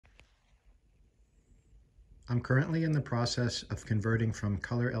I'm currently in the process of converting from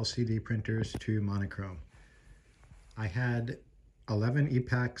color LCD printers to monochrome. I had 11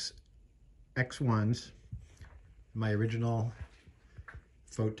 EPAX-X1s, my original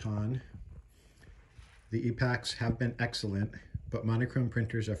Photon. The EPAX have been excellent, but monochrome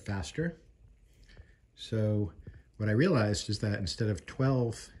printers are faster. So what I realized is that instead of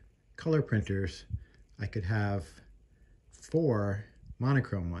 12 color printers, I could have 4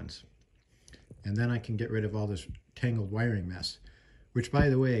 monochrome ones. And then I can get rid of all this tangled wiring mess, which, by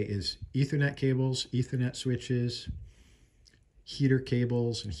the way, is Ethernet cables, Ethernet switches, heater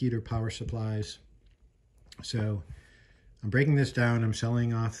cables, and heater power supplies. So I'm breaking this down. I'm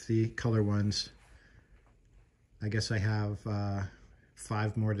selling off the color ones. I guess I have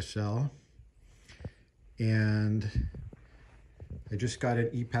 5 more to sell. And I just got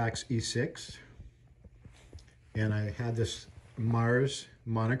an EPAX-E6. And I had this Mars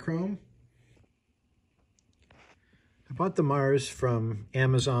monochrome. I bought the Mars from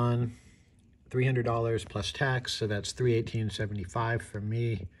Amazon, $300 plus tax, so that's $318.75 for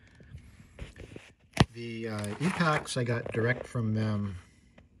me. The EPAX I got direct from them,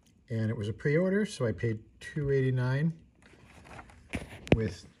 and it was a pre-order, so I paid $289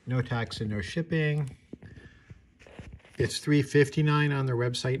 with no tax and no shipping. It's $359 on their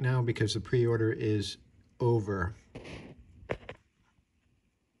website now because the pre-order is over.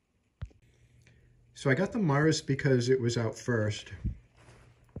 So I got the Mars because it was out first,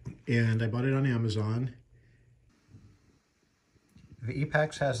 and I bought it on Amazon. The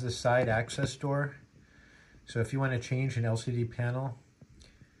EPAX has this side access door, so if you want to change an LCD panel,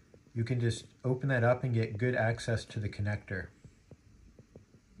 you can just open that up and get good access to the connector.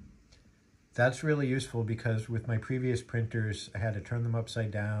 That's really useful because with my previous printers, I had to turn them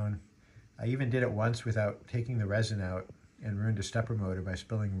upside down. I even did it once without taking the resin out and ruined a stepper motor by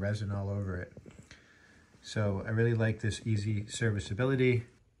spilling resin all over it. So I really like this easy serviceability.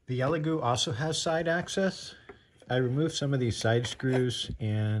 The Elegoo also has side access. I removed some of these side screws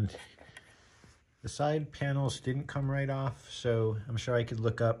and the side panels didn't come right off, so I'm sure I could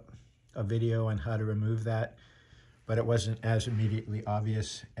look up a video on how to remove that, but it wasn't as immediately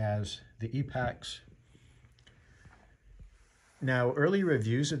obvious as the EPAX. Now, early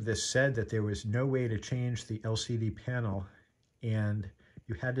reviews of this said that there was no way to change the LCD panel, and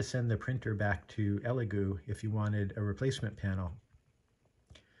you had to send the printer back to Elegoo if you wanted a replacement panel.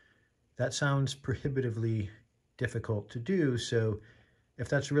 That sounds prohibitively difficult to do, so if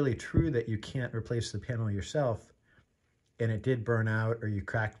that's really true that you can't replace the panel yourself, and it did burn out or you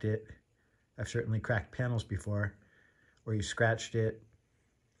cracked it, I've certainly cracked panels before, or you scratched it,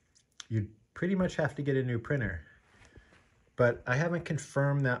 you'd pretty much have to get a new printer. But I haven't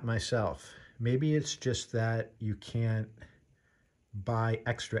confirmed that myself. Maybe it's just that you can't buy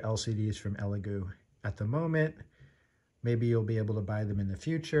extra LCDs from Elegoo at the moment. Maybe you'll be able to buy them in the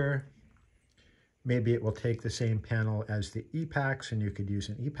future. Maybe it will take the same panel as the EPAX and you could use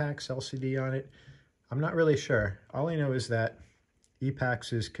an EPAX LCD on it. I'm not really sure. All I know is that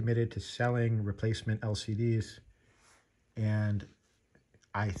EPAX is committed to selling replacement LCDs, and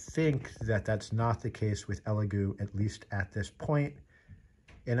I think that that's not the case with Elegoo, at least at this point.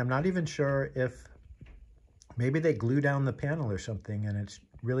 And I'm not even sure if maybe they glue down the panel or something and it's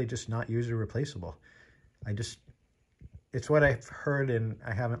really just not user replaceable. It's what I've heard and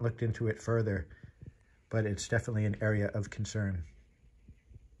I haven't looked into it further, but it's definitely an area of concern.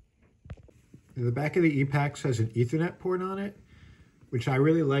 The back of the EPAX has an Ethernet port on it, which I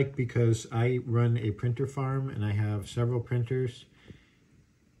really like because I run a printer farm and I have several printers,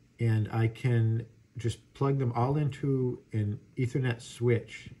 and I can just plug them all into an Ethernet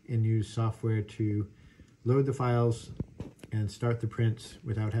switch and use software to load the files and start the prints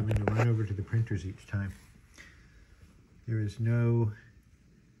without having to run over to the printers each time. There is no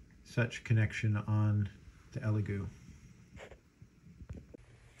such connection on the Elegoo.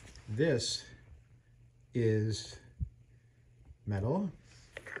 This is metal,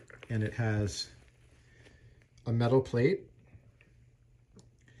 and it has a metal plate.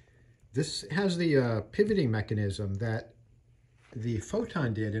 This has the pivoting mechanism that the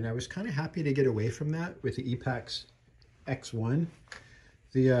Photon did, and I was kind of happy to get away from that with the EPAX-X1.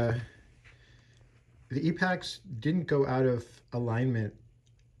 The EPAX didn't go out of alignment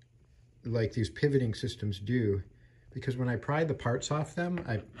like these pivoting systems do, because when I pry the parts off them,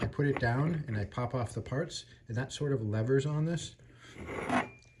 I put it down and I pop off the parts, and that sort of levers on this.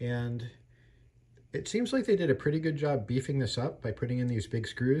 And it seems like they did a pretty good job beefing this up by putting in these big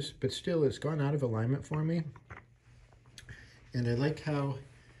screws, but still it's gone out of alignment for me. And I like how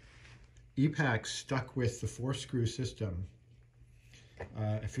EPAX stuck with the 4-screw system.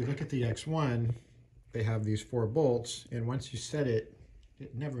 If you look at the X1, they have these 4 bolts, and once you set it,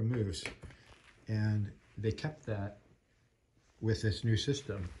 it never moves. And they kept that with this new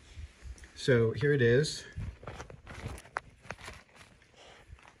system. So here it is.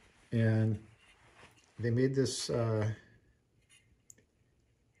 And they made this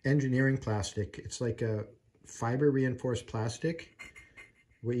engineering plastic. It's like a fiber reinforced plastic.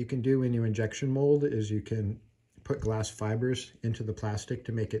 What you can do when you injection mold is you can put glass fibers into the plastic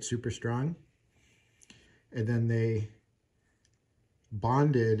to make it super strong. And then they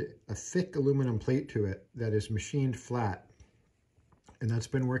bonded a thick aluminum plate to it that is machined flat. And that's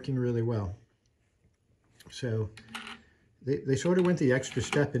been working really well. So they sort of went the extra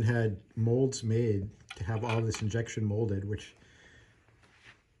step and had molds made to have all this injection molded, which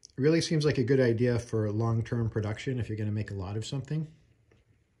really seems like a good idea for long-term production if you're going to make a lot of something.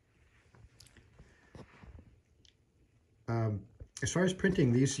 As far as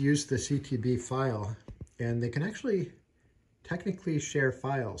printing, these use the CTB file, and they can actually technically share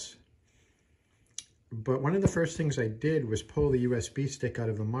files. But one of the first things I did was pull the USB stick out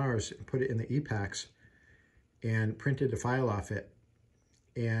of the Mars and put it in the EPAX and printed a file off it.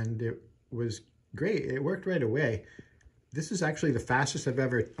 And it was great. It worked right away. This is actually the fastest I've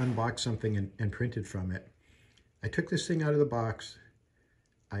ever unboxed something and printed from it. I took this thing out of the box,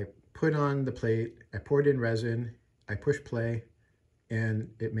 I put on the plate, I poured in resin, I pushed play, and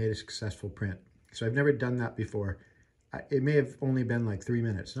it made a successful print. So I've never done that before. It may have only been like 3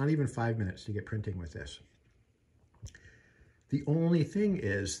 minutes, not even 5 minutes to get printing with this. The only thing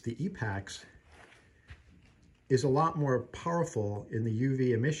is the EPAX is a lot more powerful in the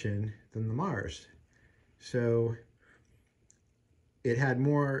UV emission than the Mars. So it had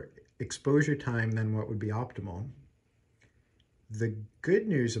more exposure time than what would be optimal. The good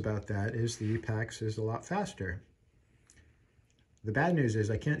news about that is the EPAX is a lot faster. The bad news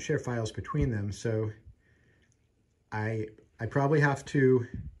is I can't share files between them, so I probably have to,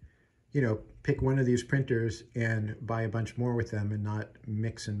 you know, pick one of these printers and buy a bunch more with them and not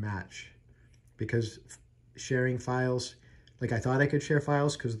mix and match. Because sharing files, like I thought I could share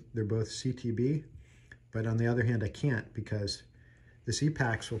files because they're both CTB, but on the other hand I can't because this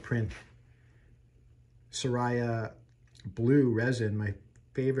EPAX will print Soraya blue resin, my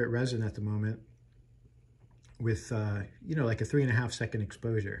favorite resin at the moment, with you know, like a 3.5 second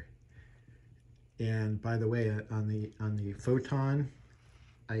exposure. And by the way, on the Photon,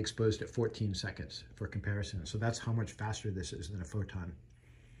 I exposed at 14 seconds for comparison. So that's how much faster this is than a Photon.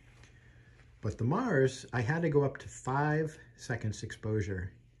 But the Mars, I had to go up to 5 seconds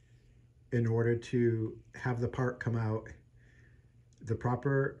exposure in order to have the part come out the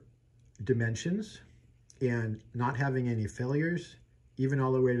proper dimensions and not having any failures, even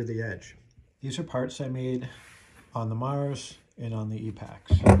all the way to the edge. These are parts I made on the Mars and on the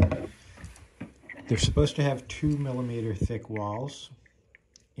EPAX. They're supposed to have 2 millimeter thick walls,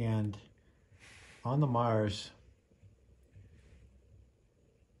 and on the Mars,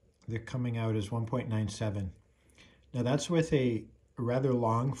 they're coming out as 1.97. Now that's with a rather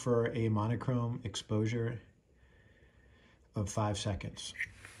long for a monochrome exposure of 5 seconds.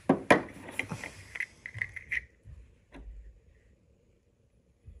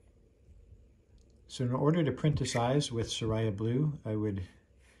 So in order to print a size with Soraya Blue, I would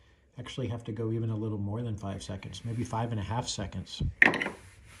actually have to go even a little more than 5 seconds, maybe 5.5 seconds.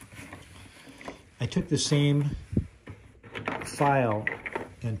 I took the same file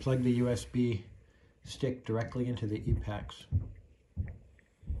and plugged the USB stick directly into the EPAX.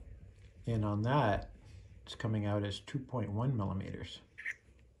 And on that, it's coming out as 2.1 millimeters.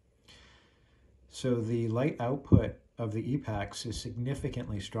 So the light output of the EPAX is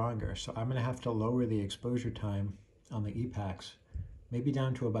significantly stronger. So I'm gonna have to lower the exposure time on the EPAX, maybe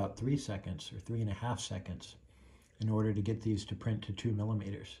down to about 3 seconds or 3.5 seconds in order to get these to print to 2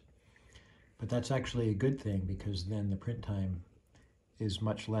 millimeters. But that's actually a good thing because then the print time is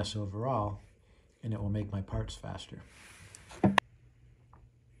much less overall and it will make my parts faster.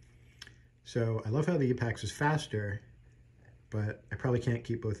 So I love how the EPAX is faster, but I probably can't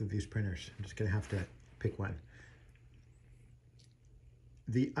keep both of these printers. I'm just gonna have to pick one.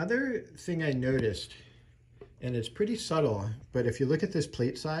 The other thing I noticed, and it's pretty subtle, but if you look at this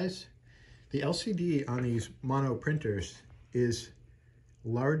plate size, the LCD on these mono printers is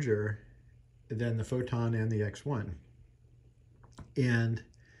larger than the Photon and the X1. And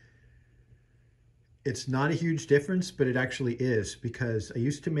it's not a huge difference, but it actually is, because I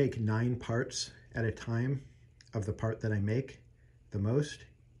used to make 9 parts at a time of the part that I make the most.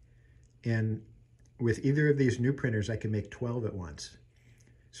 And with either of these new printers, I can make 12 at once.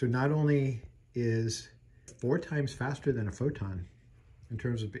 So not only is 4 times faster than a Photon in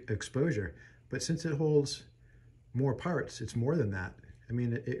terms of exposure, but since it holds more parts, it's more than that. I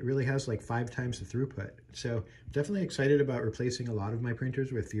mean, it really has like 5 times the throughput. So I'm definitely excited about replacing a lot of my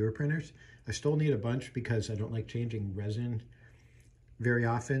printers with fewer printers. I still need a bunch because I don't like changing resin very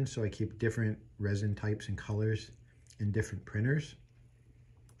often, so I keep different resin types and colors in different printers.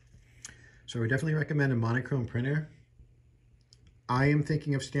 So I definitely recommend a monochrome printer. I am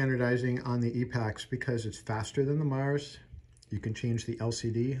thinking of standardizing on the Epax because it's faster than the Mars. You can change the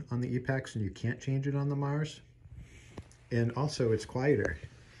LCD on the Epax and you can't change it on the Mars. And also it's quieter.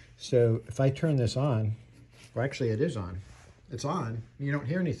 So if I turn this on, well actually it is on. It's on, you don't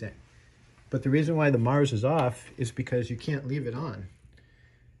hear anything. But the reason why the Mars is off is because you can't leave it on.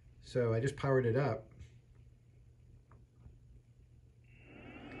 So I just powered it up.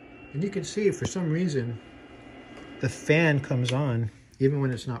 And you can see for some reason, the fan comes on even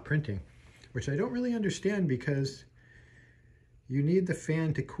when it's not printing, which I don't really understand because you need the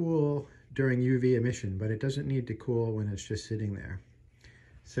fan to cool during UV emission, but it doesn't need to cool when it's just sitting there.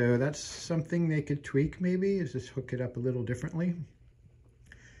 So that's something they could tweak maybe, is just hook it up a little differently.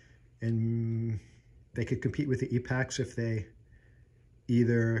 And they could compete with the Epax if they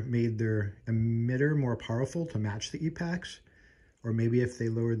either made their emitter more powerful to match the Epax, or maybe if they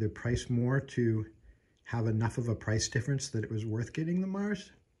lowered the price more to have enough of a price difference that it was worth getting the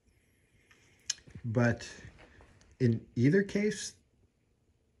Mars. But in either case,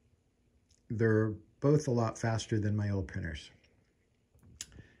 they're both a lot faster than my old printers.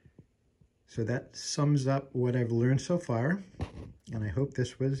 So that sums up what I've learned so far, and I hope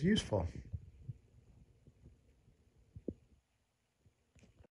this was useful.